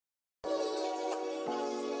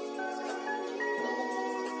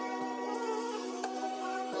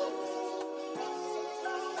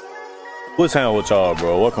What's happening with y'all,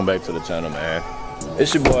 bro? Welcome back to the channel, man.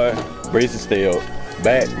 It's your boy Bracystayup,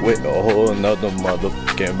 back with a whole another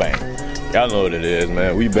motherfucking bang. Y'all know what it is,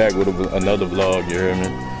 man. We back with another vlog, you hear me?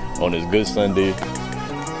 On this good Sunday.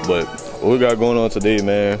 But what we got going on today,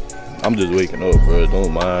 man? I'm just waking up, bro.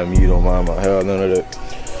 Don't mind me, don't mind my hair, none of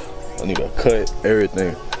that. I need to cut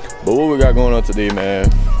everything. But what we got going on today, man?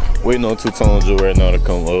 Waiting on Two-Tone Joe right now to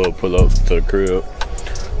come pull up to the crib.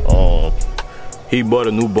 He bought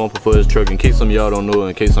a new bumper for his truck. In case some of y'all don't know,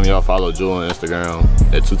 in case some of y'all follow Joe on Instagram,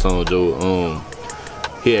 at Two-Tone Joe,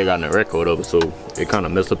 he had gotten a record of it, so it kind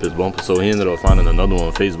of messed up his bumper. So he ended up finding another one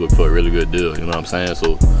on Facebook for a really good deal, you know what I'm saying?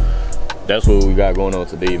 So that's what we got going on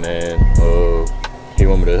today, man. He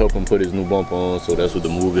want me to help him put his new bumper on, so that's what the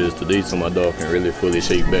move is today, so my dog can really fully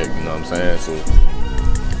shake back, you know what I'm saying? So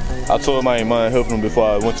I told him I ain't mind helping him before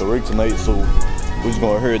I went to work tonight, so we just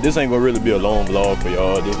gonna hear it. This ain't gonna really be a long vlog for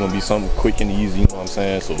y'all. This gonna be something quick and easy, you know what I'm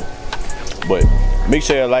saying? So, but make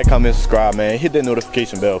sure you like, comment, subscribe, man. Hit that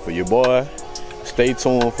notification bell for your boy. Stay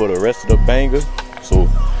tuned for the rest of the banger. So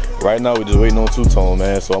right now we're just waiting on Two-Tone,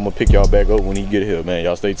 man. So I'm gonna pick y'all back up when he get here, man.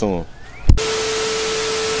 Y'all stay tuned.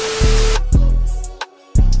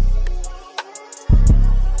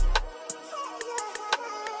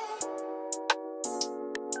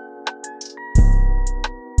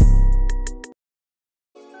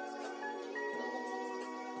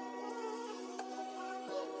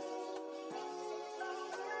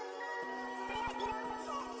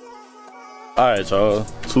 Alright, y'all,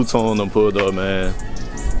 Two-Tone done pulled up, man,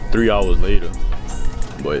 3 hours later.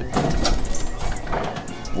 But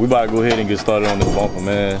we about to go ahead and get started on this bumper,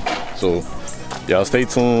 man. So y'all stay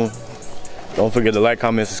tuned. Don't forget to like,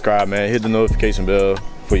 comment, subscribe, man. Hit the notification bell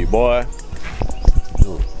for your boy.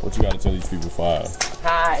 Yo, what you gotta tell these people for?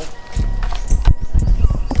 Hi. See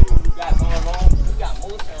what we got going on? We got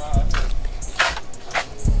motion around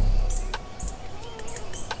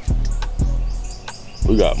here.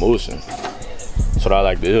 We got motion. That's what I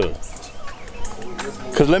like to hear.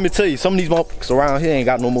 Cause let me tell you, some of these motherfuckers around here ain't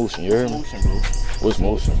got no motion, you heard me? Motion, bro. What's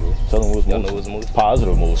motion, bro? Tell them what's motion. Know what's motion.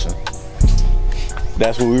 Positive motion.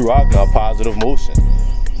 That's what we rock now, positive motion.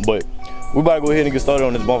 But we about to go ahead and get started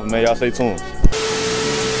on this bumper, man. Y'all stay tuned.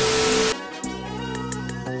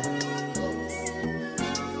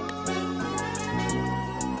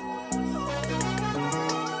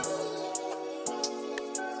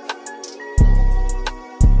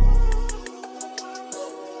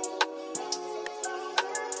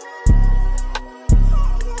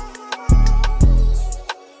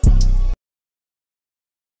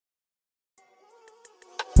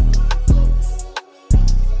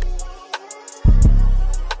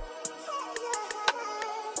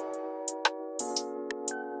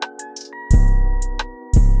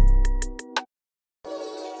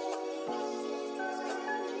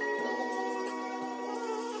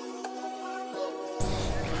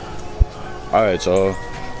 Alright, y'all.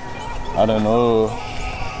 I done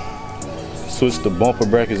switched the bumper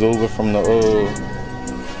brackets over from the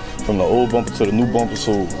old bumper to the new bumper,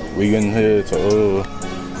 so we getting here to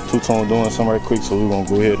Two-Tone doing something right quick, so we're gonna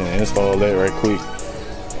go ahead and install that right quick.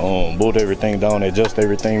 Bolt everything down, adjust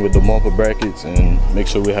everything with the bumper brackets, and make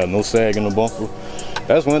sure we have no sag in the bumper.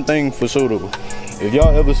 That's one thing for sure though. If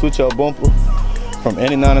y'all ever switch your bumper from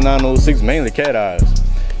any 9906, mainly cat eyes.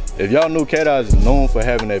 If y'all know, cat eyes is known for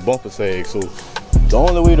having that bumper sag, so the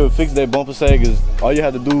only way to fix that bumper sag is all you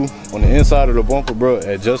have to do on the inside of the bumper, bro,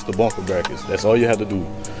 adjust the bumper brackets. That's all you have to do.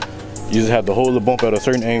 You just have to hold the bumper at a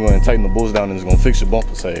certain angle and tighten the bolts down, and it's gonna fix your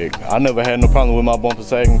bumper sag. I never had no problem with my bumper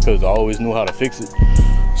sagging because I always knew how to fix it.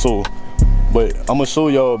 So, but I'm gonna show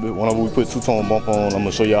y'all whenever we put Two-Tone bumper on, I'm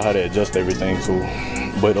gonna show y'all how to adjust everything too.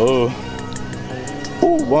 But ooh,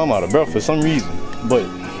 well, I'm out of breath for some reason. But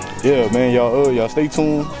yeah, man, y'all stay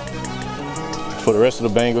tuned for the rest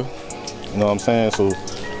of the banger. You know what I'm saying? So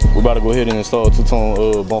we about to go ahead and install a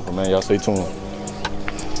Two-Tone bumper, man. Y'all stay tuned.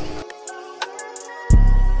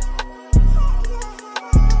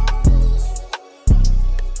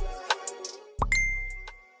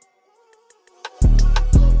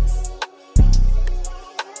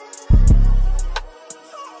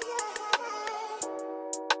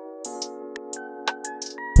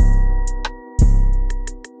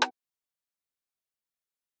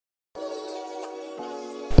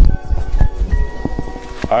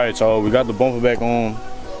 Alright, y'all, we got the bumper back on,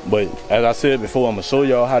 but as I said before, I'm gonna show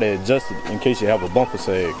y'all how to adjust it in case you have a bumper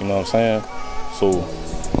sag, you know what I'm saying? So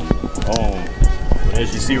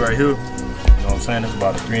as you see right here, you know what I'm saying, it's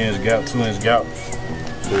about a 3-inch gap, 2-inch gap.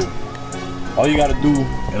 So all you gotta do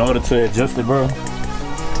in order to adjust it, bro,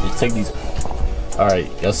 is take these. Alright,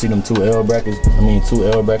 y'all see them two L bracket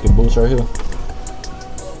bolts right here?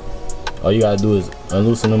 all you gotta do is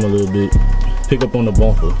unloosen them a little bit, pick up on the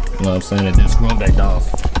bumper, you know what I'm saying, and then screw them back down.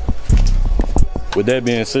 With that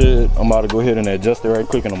being said, I'm about to go ahead and adjust it right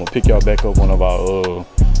quick, and I'm gonna pick y'all back up one of our,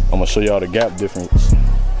 I'm gonna show y'all the gap difference.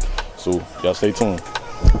 So y'all stay tuned.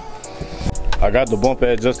 I got the bumper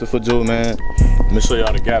adjusted for Joe, man. Let me show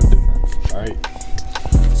y'all the gap difference, all right?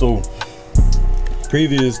 So, the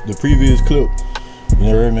previous clip, you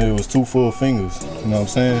heard me, it was 2 full fingers, you know what I'm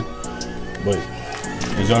saying? But,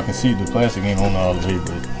 as y'all can see, the plastic ain't on all the way,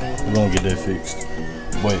 but we're gonna get that fixed.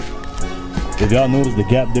 But, if y'all notice the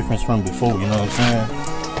gap difference from before, you know what I'm saying?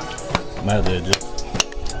 I'm gonna have to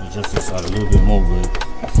adjust this side a little bit more, but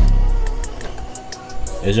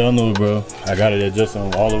as y'all know, bro, I got it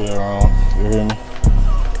adjusted all the way around, you hear me?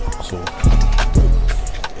 So,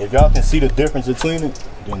 if y'all can see the difference between it,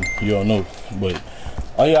 then y'all know. But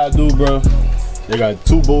all you gotta do, bro, they got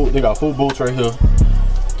 4 bolts right here,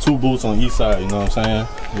 2 bolts on each side, you know what I'm saying?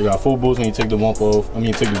 They got 4 bolts when you take the bumper off,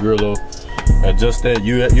 take the grill off. Adjust that,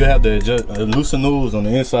 you have to adjust, loosen those on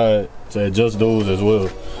the inside to adjust those as well.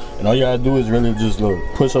 And all you gotta do is really just look,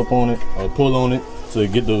 push up on it or pull on it to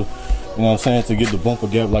get the, you know what I'm saying, to get the bumper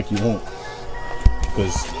gap like you want.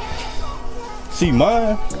 Cause see,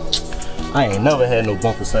 mine, I ain't never had no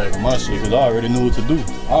bumper sag on my shit because I already knew what to do.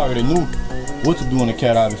 I already knew what to do on the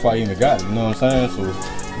cat eye before I even got it, you know what I'm saying? So,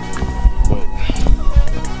 but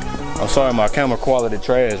I'm sorry my camera quality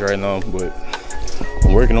trash right now, but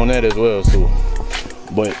I'm working on that as well. So,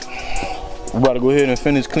 but we about to go ahead and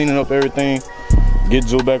finish cleaning up everything, get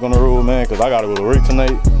Joe back on the road, man, because I gotta go to work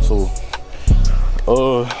tonight. So,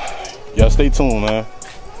 y'all stay tuned, man.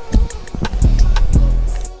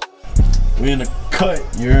 We in the cut,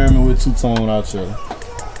 you hear me, with two-tone out here.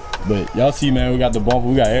 But y'all see, man, we got the bumper,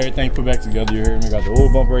 we got everything put back together, you hear me? Got the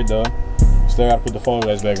old bumper right there. Still gotta put the fog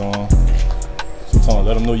lights back on. Two-tone,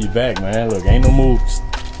 let them know you back, man. Look, ain't no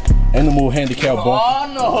more handicap bumper. Oh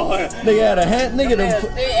no! Nigga had a hand, nigga.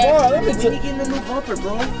 When you getting the new bumper,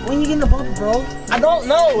 bro? When you getting the bumper, bro? I don't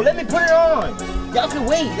know. Let me put it on. Y'all can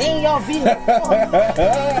wait. They ain't y'all vehicle.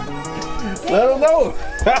 Let them know.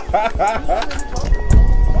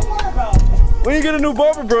 When you get a new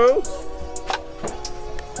bumper, bro?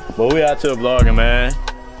 But we out here vlogging, man.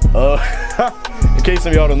 In case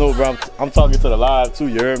some of y'all don't know, bro, I'm talking to the live too.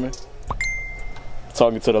 You heard me?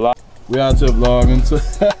 Talking to the live. We out here vlogging too.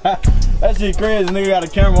 That shit crazy. Nigga got a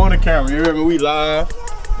camera on the camera. You heard me? We live.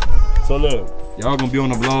 So look, y'all gonna be on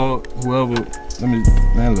the vlog. Whoever. Let me,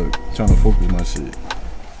 man. Look, trying to focus my shit.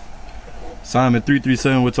 Simon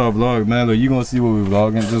 337 with our vlog, man. Look, you gonna see what we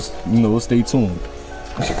vlogging. Just, you know, stay tuned.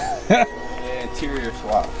 Yeah, interior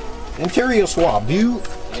swap. Interior swap, dude.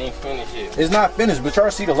 It ain't finished yet. It's not finished, but y'all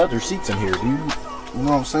see the leather seats in here, dude. You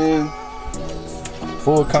know what I'm saying?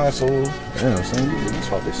 Full console. You know what I'm saying? That's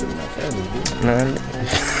why they sitting in that family, dude. Man.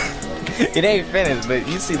 It ain't finished, but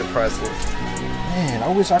you see the process. Man, I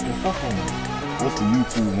wish I could fuck on it. What's the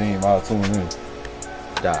YouTube name? I'll tune in.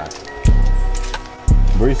 Die.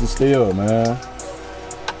 Bracystayup, man.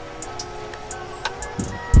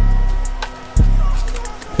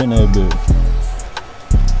 Pin that bit.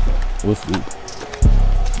 What's the?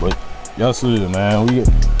 But y'all see it, man. We get.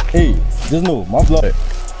 Hey, just know my vlog.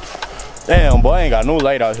 Damn, boy, I ain't got no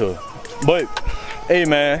light out here. But, hey,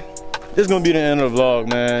 man, this gonna be the end of the vlog,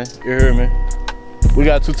 man. You hear me? We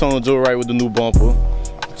got two-tone Joe right with the new bumper.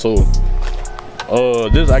 So,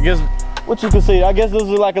 this, I guess, what you could say, I guess this is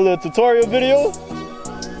like a little tutorial video.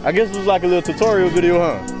 I guess this is like a little tutorial video,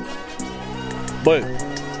 huh? But,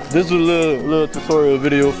 this is a little tutorial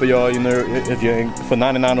video for y'all, you know, if you're for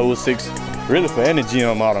 9906. Really for any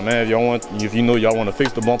GM model, man. If you know y'all want to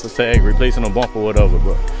fix the bumper sag, replacing the bumper, whatever,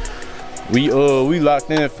 but we locked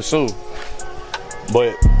in for sure.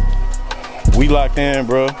 But we locked in,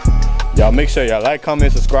 bro. Y'all make sure y'all like,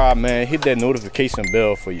 comment, subscribe, man. Hit that notification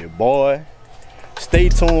bell for your boy. Stay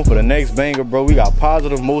tuned for the next banger, bro. We got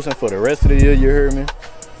positive motion for the rest of the year, you heard me?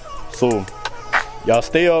 So y'all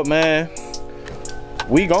stay up, man.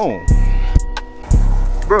 We gone.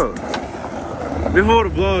 Bro, before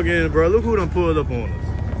the vlog ends, bro, look who done pulled up on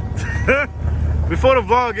us. Before the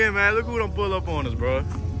vlog ends, man, look who done pulled up on us, bro.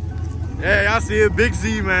 Yeah, y'all see it, Big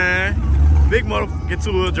Z, man. Big motherfucking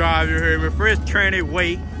two-wheel drive, you heard me? Fresh tranny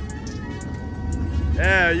weight.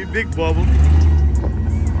 Yeah, you big bubble.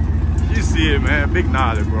 You see it, man. Big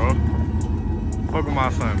knowledge, bro. Fuck with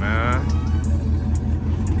my son, man.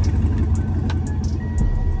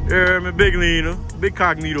 You heard me? Big leaner. Big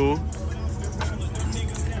cognito.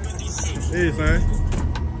 Hey, son.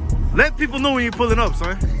 Let people know when you pulling up,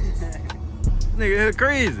 son. Nigga, it's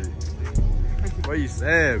crazy. Boy, you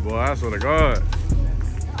sad, boy. I swear to God.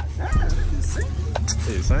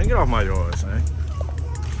 Hey, son, get off my yard, son.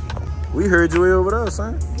 We heard you over there,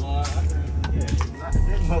 son. That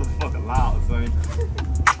motherfucker loud, son.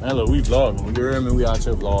 Man, look, we vlogging. You hear me? We out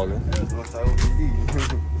here vlogging.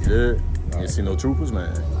 Yeah. You see no troopers,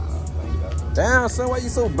 man. Damn, son, why you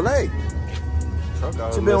so black?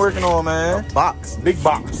 What you been working on, man? Box. Big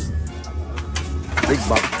box. Big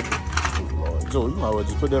box. Lord. Joe, you might as well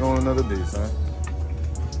just put that on another day, son.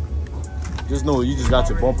 Just know you just got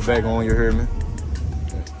your bumper back on, you hear me?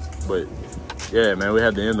 But yeah, man, we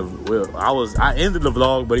had to end the I ended the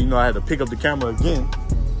vlog, but you know I had to pick up the camera again.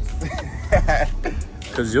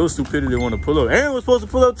 Cause your stupidity want to pull up. Aaron was supposed to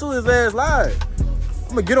pull up too, his ass live. I'm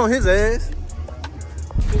gonna get on his ass.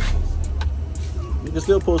 You can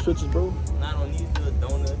still post pictures, bro. Not on these little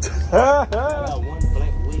donuts. I got one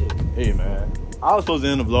black wheel. Hey, man. I was supposed to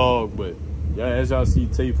end the vlog, but yeah, as y'all see,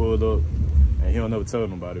 Tay pulled up, and he don't never tell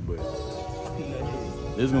nobody, but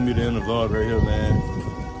this is gonna be the end of the vlog right here,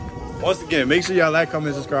 man. Once again, make sure y'all like,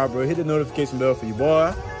 comment, subscribe, bro. Hit the notification bell for you,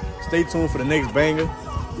 boy. Stay tuned for the next banger.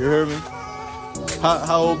 You heard me?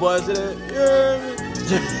 How old boy is it at? You heard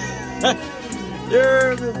me? You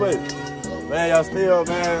heard me? But, man, y'all stay up,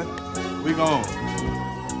 man. We gone.